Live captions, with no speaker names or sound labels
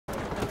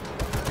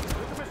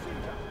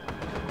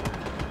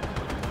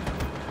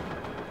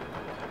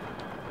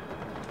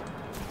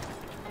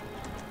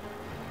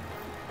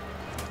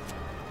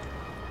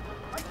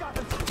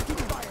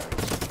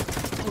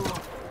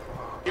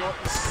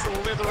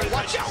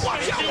Watch out,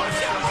 watch out,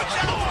 watch out, watch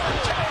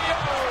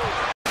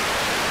out!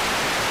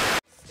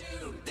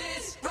 Do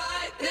this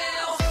right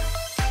now.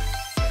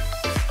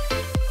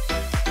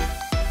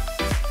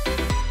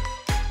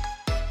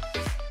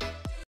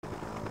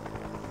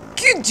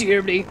 Good day,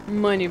 everybody.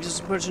 My name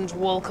is Awesomecrunch.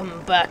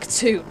 Welcome back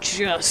to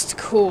Just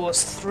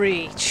Cause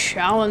 3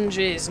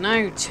 challenges.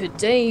 Now,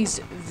 today's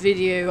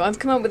video, I've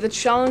come up with a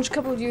challenge. A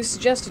couple of you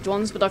suggested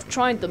ones, but I've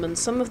tried them, and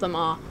some of them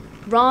are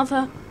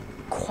rather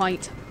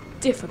quite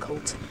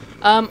difficult.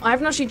 I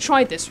haven't actually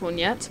tried this one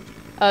yet.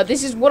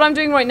 This is what I'm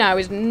doing right now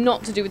is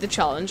not to do with the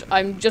challenge.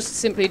 I'm just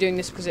simply doing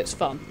this because it's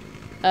fun.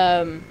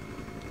 But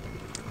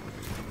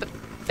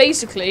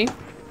basically,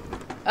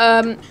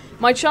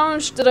 my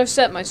challenge that I've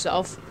set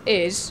myself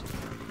is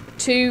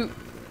to...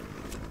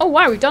 Oh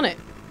wow, we've done it.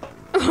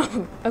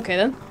 Okay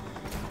then.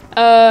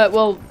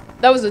 Well,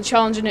 that was a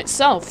challenge in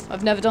itself.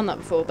 I've never done that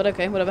before, but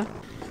okay, whatever.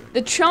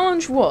 The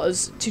challenge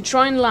was to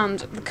try and land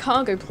the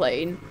cargo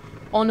plane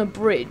on a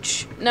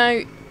bridge.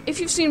 Now, if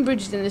you've seen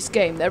bridges in this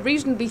game, they're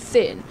reasonably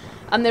thin,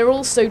 and they're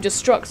also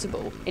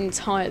destructible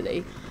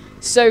entirely.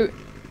 So,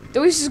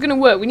 the way this is going to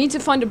work, we need to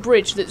find a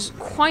bridge that's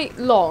quite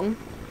long,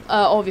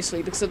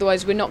 obviously, because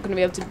otherwise we're not going to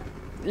be able to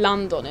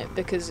land on it,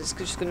 because it's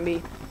just going to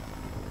be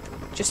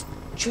just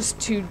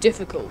too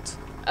difficult.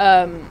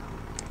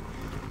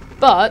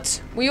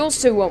 But we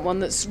also want one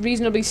that's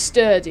reasonably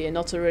sturdy and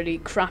not a really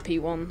crappy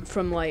one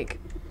from like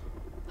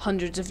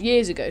hundreds of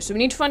years ago. So we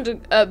need to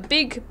find a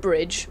big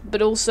bridge,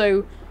 but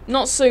also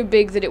not so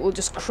big that it will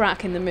just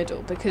crack in the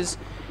middle, because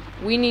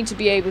we need to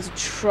be able to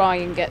try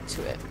and get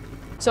to it.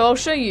 So I'll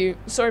show you.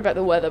 Sorry about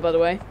the weather, by the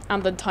way,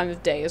 and the time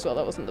of day as well.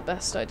 That wasn't the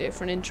best idea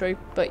for an intro,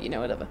 but you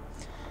know, whatever.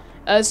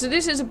 So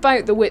this is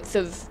about the width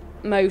of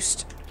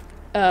most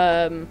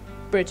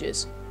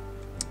bridges,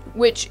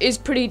 which is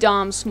pretty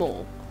damn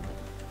small.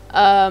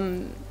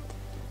 And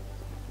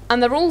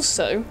they're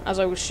also, as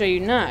I will show you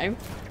now,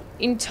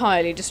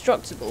 entirely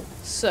destructible.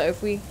 So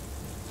if we...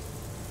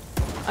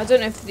 I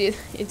don't know if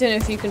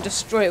you can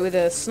destroy it with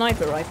a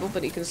sniper rifle,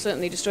 but you can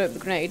certainly destroy it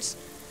with grenades.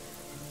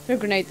 No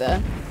grenade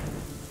there.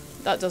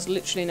 That does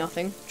literally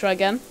nothing. Try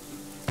again.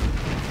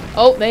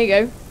 Oh, there you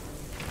go.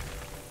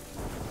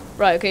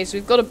 Right, okay, so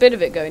we've got a bit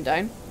of it going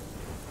down.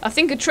 I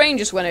think a train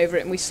just went over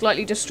it and we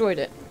slightly destroyed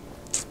it.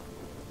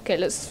 Okay,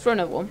 let's throw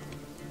another one.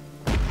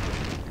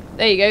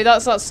 There you go,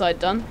 that's that side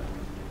done.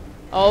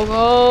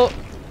 Oh,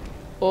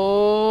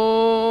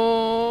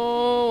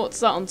 oh, what's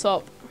that on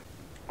top?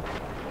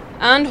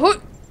 And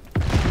hook.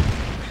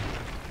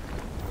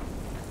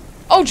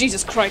 Oh,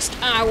 Jesus Christ,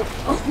 ow.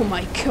 Oh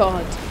my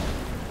god.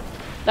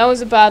 That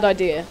was a bad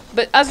idea.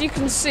 But as you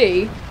can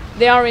see,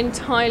 they are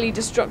entirely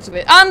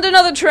destructible. And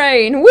another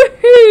train!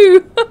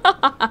 Woohoo!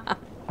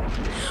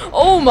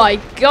 Oh my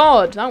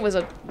god, that was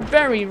a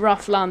very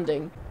rough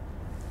landing.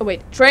 Oh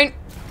wait, train!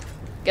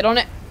 Get on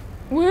it.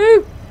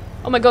 Woo!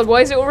 Oh my god,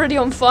 why is it already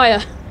on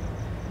fire?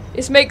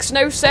 This makes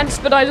no sense,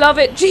 but I love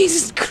it.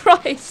 Jesus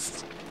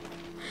Christ!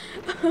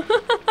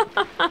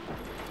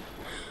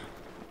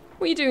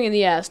 What are you doing in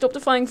the air? Stop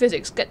defying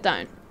physics. Get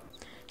down.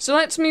 So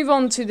let's move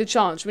on to the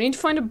challenge. We need to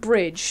find a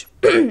bridge,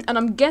 and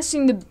I'm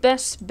guessing the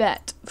best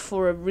bet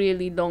for a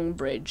really long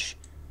bridge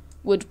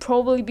would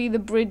probably be the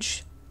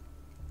bridge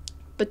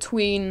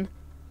between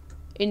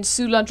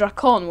Insula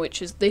Dracon,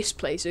 which is this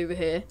place over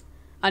here,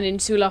 and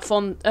Insula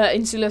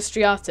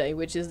Striate,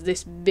 which is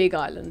this big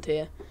island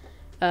here.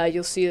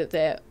 You'll see that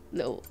they're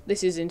little...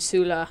 This is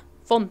Insula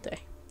Fonte.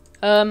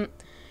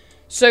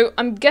 So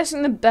I'm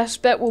guessing the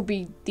best bet will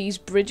be these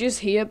bridges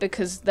here,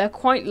 because they're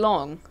quite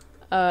long.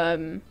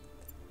 But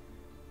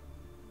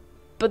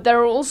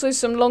there are also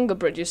some longer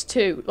bridges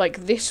too,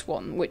 like this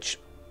one, which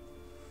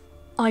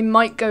I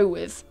might go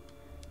with.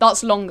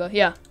 That's longer,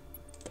 yeah.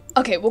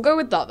 Okay, we'll go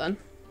with that then.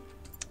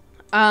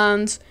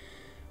 And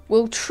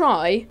we'll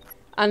try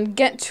and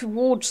get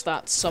towards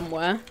that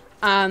somewhere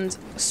and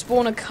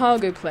spawn a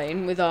cargo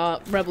plane with our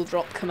rebel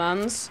drop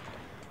commands.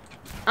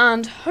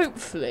 And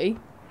hopefully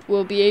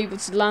we'll be able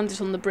to land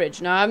it on the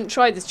bridge. Now, I haven't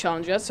tried this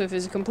challenge yet, so if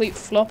it's a complete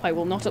flop, I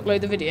will not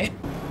upload the video.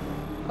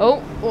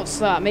 Oh, what's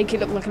that? Make it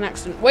look like an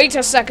accident. Wait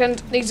a second.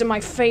 These are my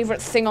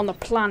favourite thing on the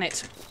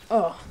planet.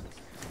 Oh,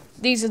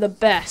 these are the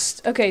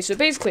best. Okay, so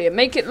basically,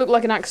 make it look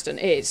like an accident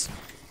is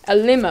a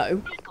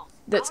limo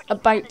that's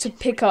about to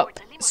pick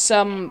up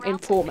some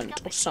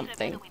informant or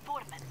something.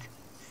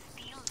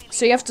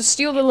 So you have to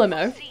steal the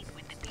limo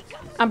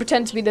and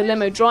pretend to be the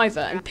limo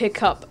driver and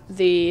pick up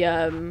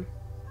the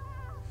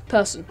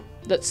person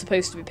that's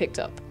supposed to be picked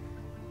up.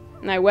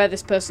 Now, where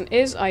this person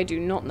is, I do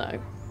not know.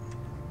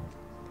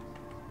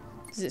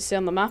 Does it say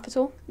on the map at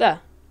all?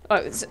 There.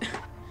 Oh,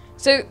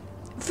 so,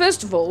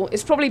 first of all,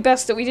 it's probably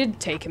best that we did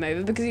take him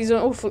over, because he's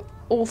an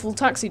awful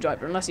taxi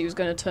driver, unless he was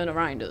going to turn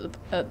around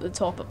at the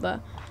top up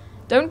there.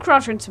 Don't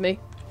crash into me.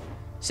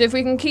 So if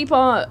we can keep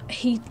our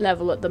heat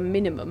level at the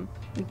minimum,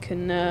 we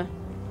can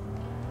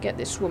get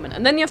this woman.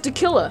 And then you have to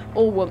kill her.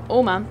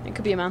 Or man. It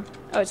could be a man.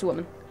 Oh, it's a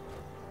woman.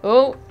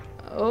 Oh.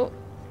 Oh.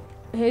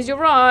 Here's your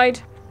ride.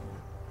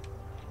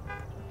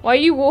 Why are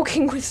you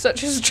walking with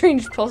such a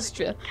strange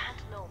posture?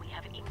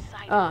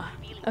 Ah,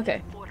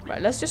 Okay,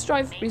 right, let's just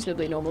drive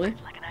reasonably normally.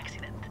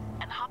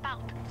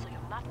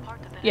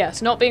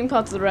 Yes, not being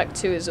part of the wreck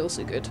too is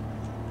also good.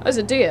 Oh, there's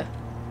a deer.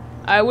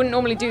 I wouldn't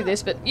normally do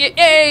this, but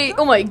yay!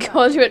 Oh my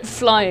god, you went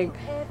flying.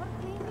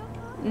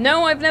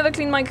 No, I've never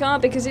cleaned my car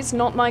because it's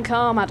not my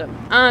car, madam.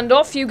 And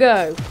off you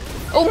go.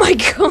 Oh my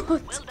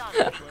god.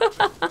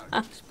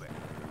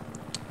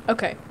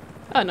 Okay.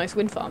 Oh, nice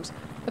wind farms.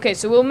 Okay,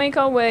 so we'll make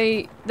our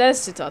way... There's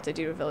Citate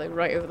di Revello,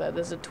 right over there.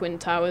 There's the Twin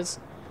Towers.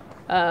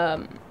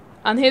 And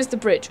here's the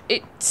bridge.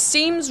 It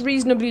seems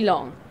reasonably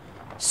long,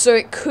 so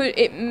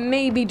it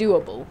may be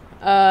doable.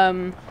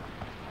 And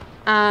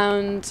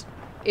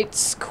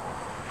it's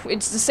the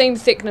same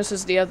thickness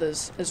as the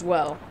others as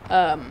well.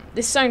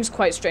 This sounds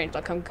quite strange,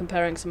 like I'm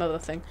comparing some other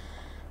thing,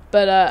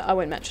 but I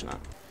won't mention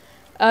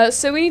that.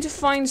 So we need to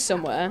find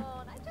somewhere.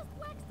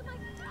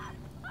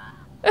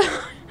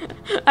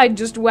 I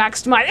just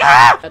waxed my...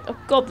 Oh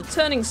god, the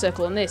turning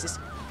circle on this is...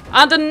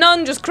 And a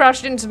nun just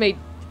crashed into me.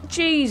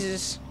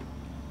 Jesus.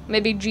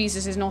 Maybe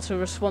Jesus is not a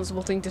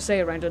responsible thing to say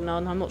around a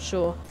nun, I'm not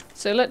sure.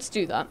 So let's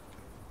do that.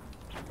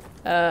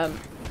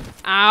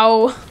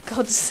 Ow.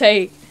 God's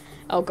sake.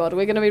 Oh god,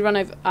 we're gonna be run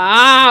over.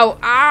 Ow!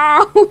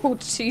 Ow!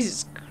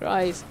 Jesus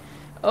Christ.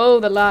 Oh,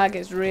 the lag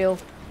is real.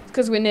 It's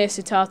because we're near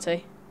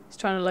Citate. He's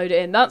trying to load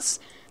it in. That's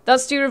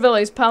Di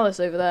Revello's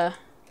palace over there.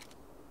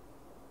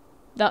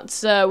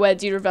 That's where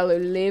Di Revello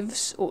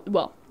lives. Or,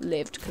 well,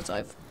 lived, because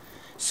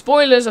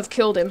Spoilers, I've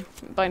killed him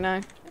by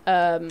now.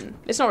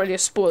 It's not really a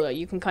spoiler,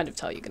 you can kind of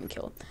tell you're gonna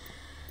kill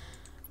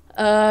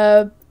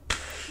him.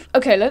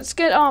 Okay, let's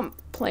get our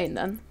plane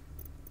then.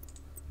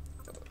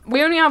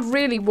 We only have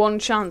really one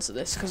chance at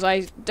this, because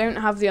I don't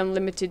have the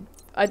unlimited...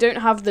 I don't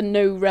have the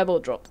no rebel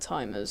drop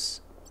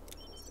timers.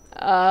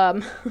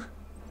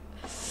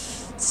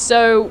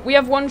 So, we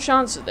have one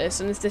chance at this,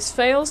 and if this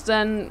fails,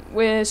 then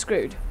we're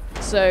screwed.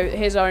 So,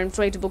 here's our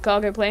inflatable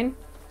cargo plane,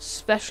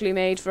 specially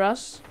made for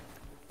us.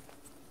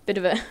 Bit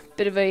of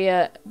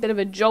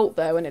a jolt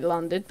there when it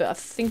landed, but I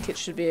think it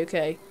should be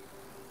okay.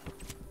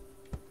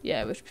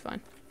 Yeah, we should be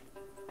fine.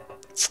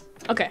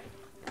 Okay.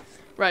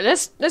 Right,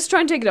 let's try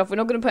and take it off. We're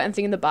not going to put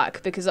anything in the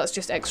back because that's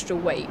just extra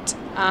weight.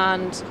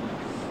 And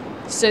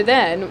so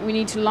then we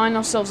need to line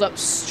ourselves up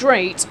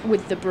straight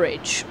with the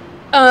bridge.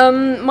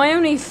 My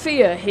only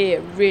fear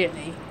here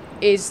really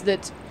is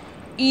that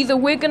either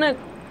we're going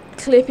to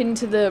clip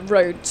into the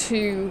road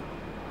too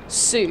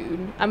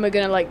soon and we're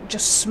going to like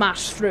just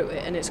smash through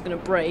it and it's going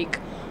to break,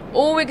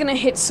 or we're going to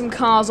hit some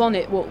cars on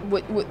it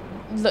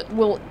that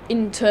will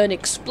in turn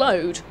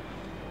explode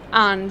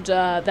and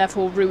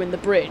therefore ruin the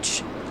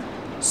bridge.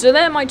 So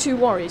they're my two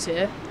worries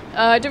here.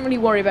 I don't really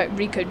worry about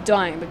Rico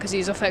dying because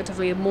he's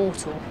effectively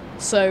immortal.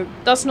 So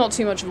that's not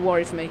too much of a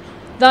worry for me.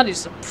 That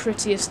is the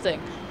prettiest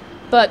thing.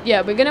 But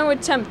yeah, we're going to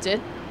attempt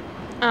it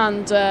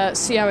and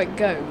see how it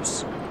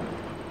goes.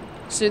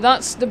 So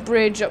that's the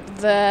bridge up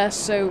there.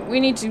 So we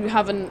need to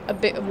have a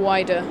bit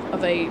wider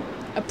of a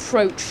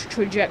approach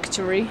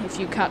trajectory, if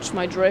you catch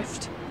my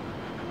drift.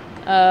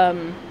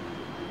 I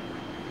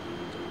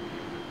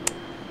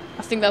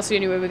think that's the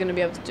only way we're going to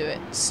be able to do it.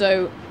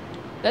 So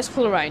let's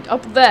pull around.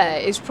 Up there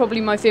is probably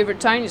my favourite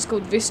town. It's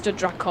called Vista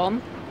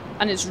Dracon.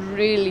 And it's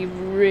really,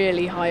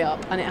 really high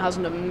up. And it has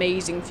an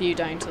amazing view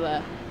down to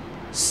there.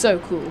 So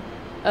cool.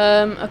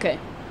 Okay.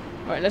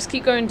 Alright, let's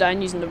keep going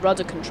down using the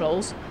rudder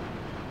controls.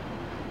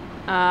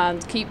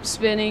 And keep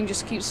spinning,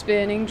 just keep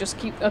spinning, just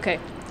keep... Okay.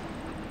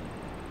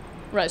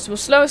 Right, so we'll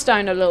slow us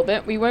down a little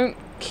bit. We won't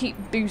keep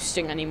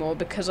boosting anymore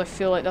because I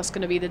feel like that's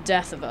going to be the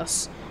death of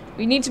us.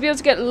 We need to be able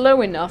to get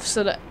low enough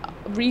so that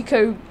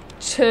Rico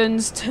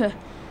turns to...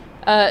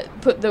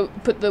 put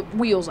the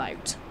wheels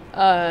out,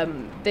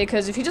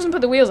 because if he doesn't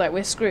put the wheels out,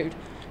 we're screwed.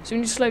 So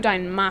we need to slow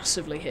down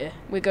massively here.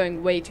 We're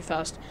going way too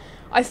fast.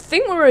 I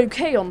think we're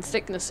okay on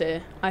thickness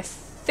here. I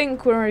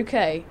think we're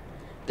okay.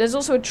 There's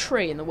also a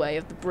tree in the way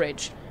of the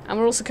bridge, and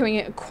we're also coming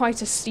at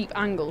quite a steep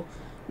angle.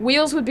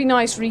 Wheels would be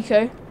nice,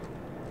 Rico.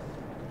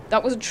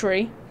 That was a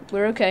tree.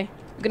 We're okay.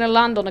 We're gonna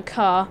land on a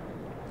car.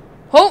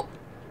 Oh!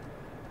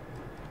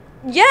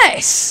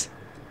 Yes!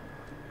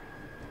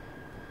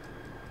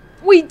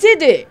 We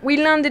did it! We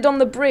landed on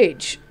the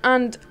bridge,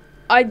 and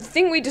I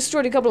think we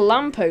destroyed a couple of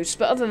lampposts,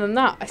 but other than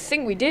that, I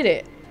think we did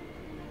it.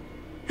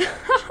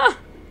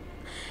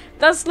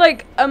 That's,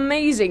 like,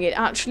 amazing. It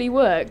actually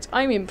worked.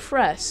 I'm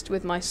impressed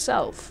with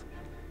myself.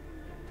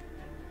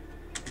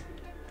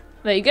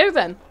 There you go,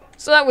 then.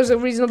 So that was a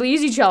reasonably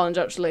easy challenge,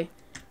 actually.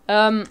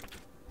 Okay.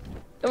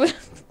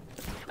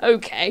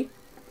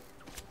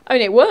 I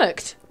mean, it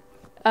worked.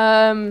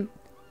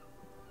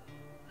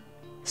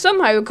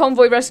 Somehow a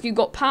convoy rescue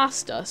got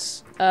past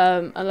us,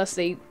 unless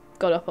they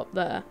got up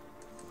there.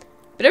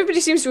 But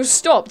everybody seems to have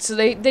stopped, so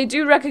they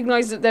do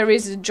recognise that there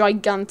is a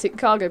gigantic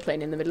cargo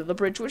plane in the middle of the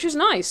bridge, which is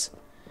nice.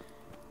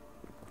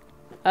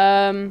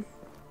 So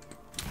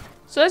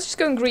let's just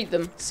go and greet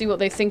them, see what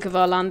they think of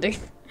our landing.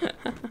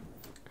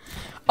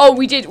 Oh,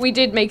 we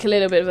did make a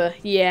little bit of a...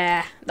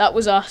 Yeah, that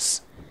was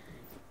us.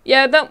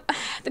 Yeah,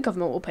 the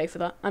government will pay for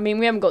that. I mean,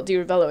 we haven't got Di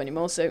Revello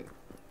anymore, so...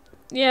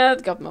 Yeah,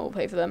 the government will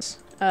pay for them.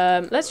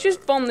 Let's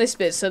just bomb this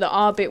bit so that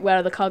our bit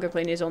where the cargo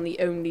plane is on the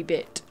only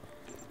bit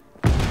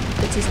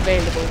that is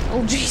available.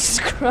 Oh, Jesus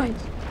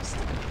Christ.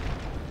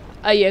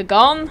 Are you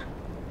gone?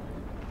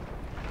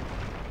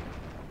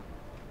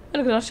 Oh,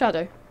 look at our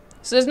shadow.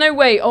 So there's no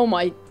way. Oh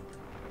my.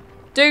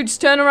 Dudes,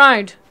 turn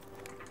around.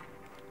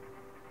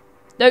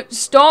 No,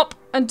 stop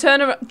and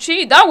turn around.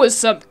 Gee, that was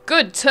some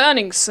good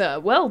turning, sir.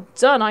 Well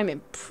done. I'm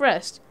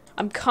impressed.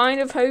 I'm kind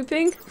of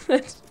hoping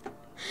that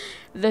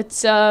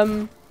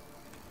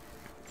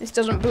this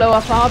doesn't blow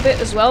up our bit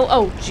as well.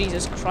 Oh,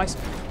 Jesus Christ.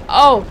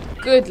 Oh,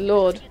 good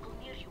lord.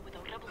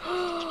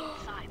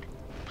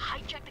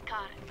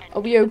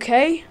 Are we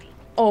okay?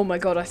 Oh my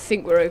god, I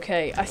think we're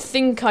okay. I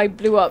think I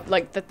blew up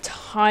like the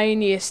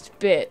tiniest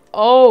bit.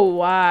 Oh,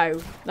 wow.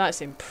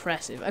 That's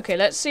impressive. Okay,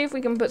 let's see if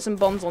we can put some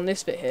bombs on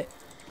this bit here.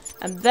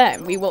 And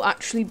then we will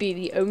actually be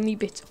the only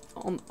bit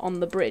on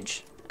the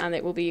bridge. And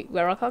it will be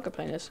where our cargo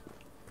plane is.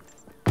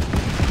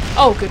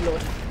 Oh, good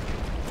lord.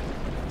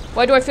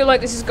 Why do I feel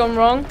like this has gone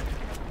wrong?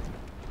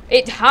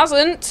 It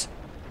hasn't.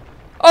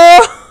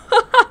 Oh!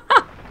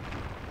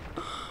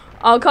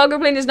 Our cargo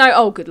plane is now...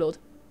 Oh, good lord.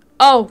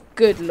 Oh,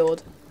 good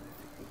lord.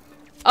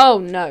 Oh,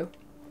 no.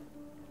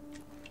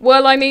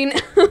 Well, I mean...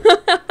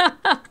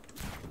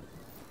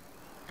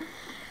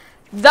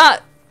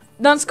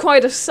 That's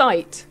quite a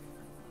sight.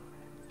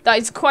 That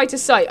is quite a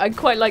sight. I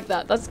quite like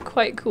that. That's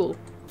quite cool.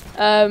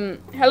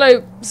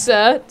 Hello,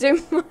 sir.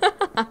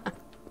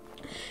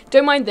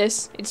 Don't mind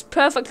this. It's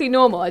perfectly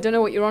normal. I don't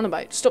know what you're on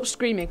about. Stop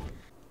screaming.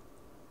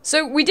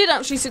 So, we did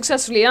actually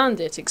successfully land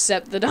it,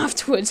 except that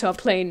afterwards our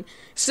plane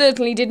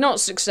certainly did not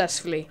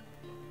successfully.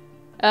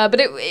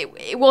 But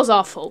it was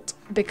our fault,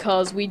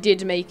 because we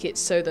did make it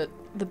so that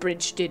the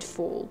bridge did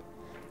fall.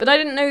 But I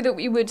didn't know that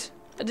we would...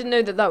 I didn't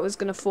know that that was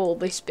going to fall,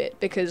 this bit,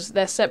 because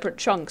they're separate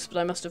chunks, but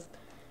I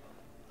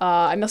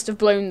must have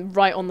blown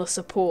right on the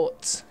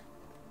supports.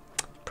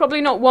 Probably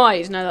not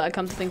wise, now that I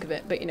come to think of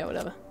it, but you know,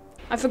 whatever.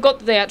 I forgot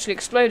that they actually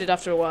exploded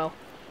after a while.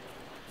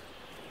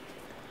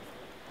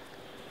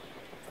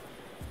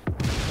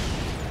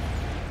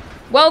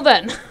 Well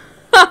then.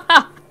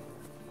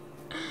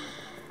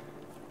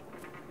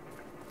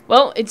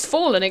 Well, it's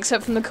fallen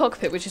except from the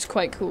cockpit, which is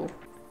quite cool.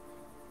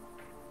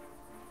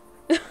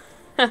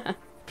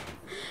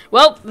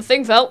 Well, the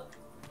thing fell.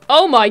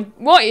 Oh my,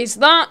 what is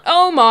that?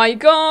 Oh my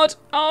god.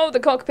 Oh, the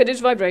cockpit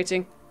is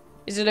vibrating.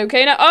 Is it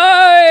okay now?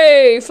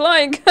 Oh,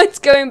 flying kites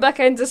going back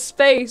into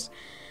space.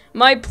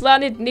 My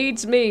planet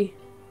needs me.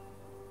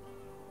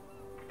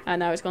 And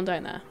now it's gone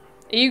down there.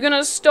 Are you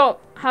gonna stop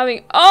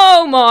having...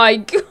 Oh my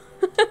god.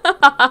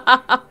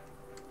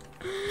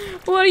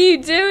 What are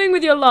you doing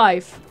with your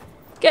life?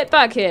 Get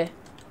back here.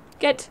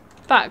 Get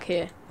back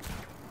here.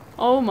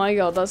 Oh my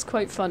god, that's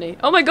quite funny.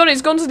 Oh my god,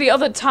 it's gone to the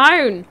other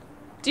town.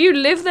 Do you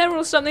live there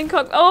or something?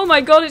 Oh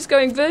my god, it's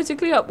going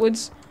vertically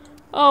upwards.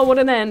 Oh, what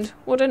an end.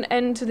 What an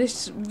end to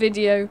this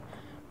video.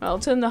 Well, I'll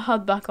turn the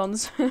HUD back on.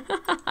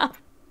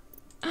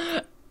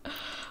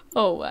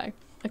 Oh, wow.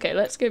 Okay,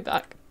 let's go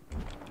back.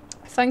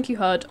 Thank you,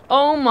 HUD.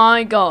 Oh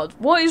my god.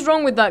 What is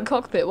wrong with that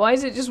cockpit? Why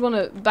does it just want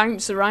to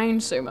bounce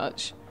around so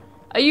much?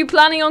 Are you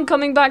planning on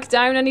coming back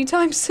down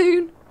anytime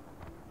soon?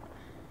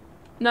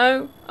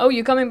 No? Oh,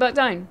 you're coming back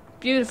down.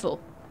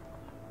 Beautiful.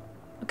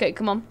 Okay,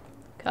 come on.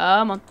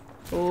 Come on.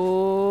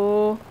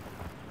 Oh.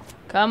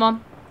 Come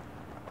on.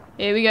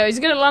 Here we go. He's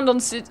going to land on...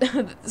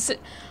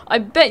 I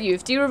bet you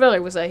if Di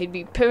Ravello was there, he'd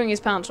be pooing his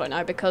pants right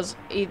now because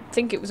he'd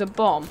think it was a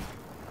bomb.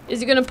 Is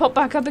he going to pop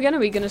back up again? Are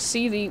we going to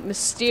see the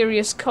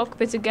mysterious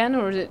cockpit again?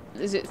 Or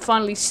is it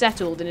finally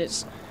settled in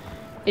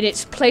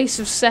its place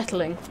of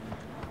settling?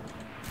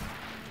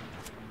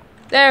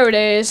 There it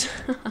is.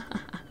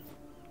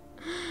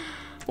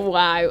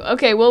 Wow.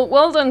 Okay,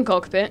 well done,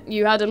 cockpit.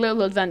 You had a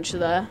little adventure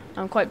there.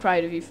 I'm quite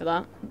proud of you for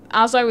that.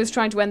 As I was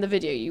trying to end the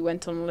video, you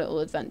went on a little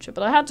adventure.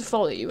 But I had to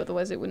follow you,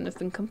 otherwise it wouldn't have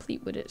been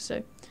complete, would it?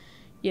 So,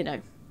 you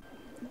know.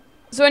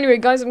 So anyway,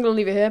 guys, I'm going to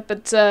leave it here.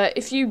 But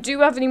if you do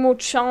have any more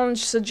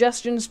challenge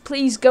suggestions,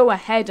 please go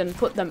ahead and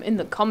put them in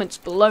the comments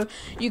below.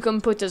 You can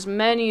put as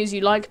many as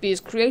you like, be as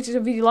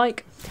creative as you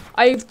like.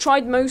 I've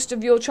tried most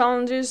of your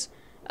challenges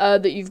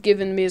that you've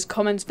given me as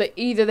comments, but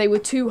either they were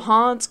too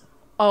hard,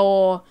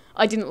 or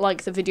I didn't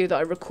like the video that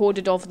I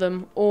recorded of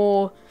them,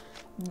 or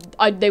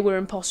they were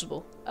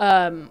impossible.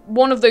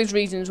 One of those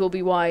reasons will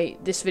be why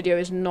this video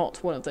is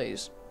not one of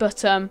those.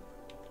 But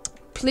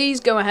please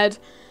go ahead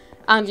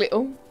and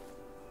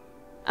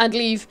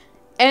leave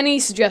any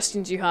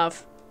suggestions you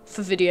have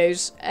for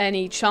videos,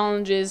 any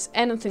challenges,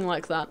 anything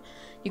like that.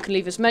 You can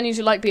leave as many as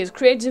you like, be as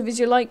creative as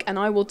you like, and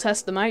I will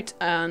test them out,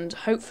 and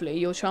hopefully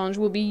your challenge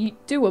will be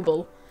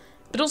doable.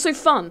 But also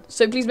fun,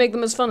 so please make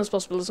them as fun as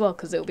possible as well,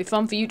 because it'll be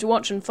fun for you to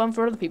watch and fun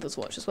for other people to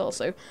watch as well.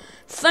 So,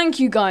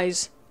 thank you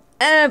guys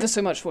ever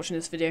so much for watching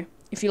this video.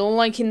 If you're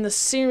liking the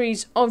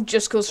series of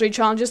Just Cause 3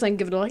 challenges, then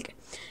give it a like.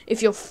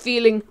 If you're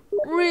feeling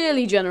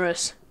really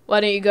generous, why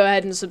don't you go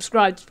ahead and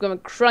subscribe to become a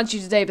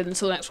crunchy today, but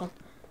until the next one,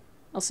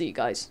 I'll see you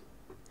guys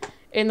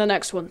in the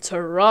next one.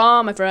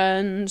 Ta-ra, my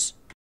friends!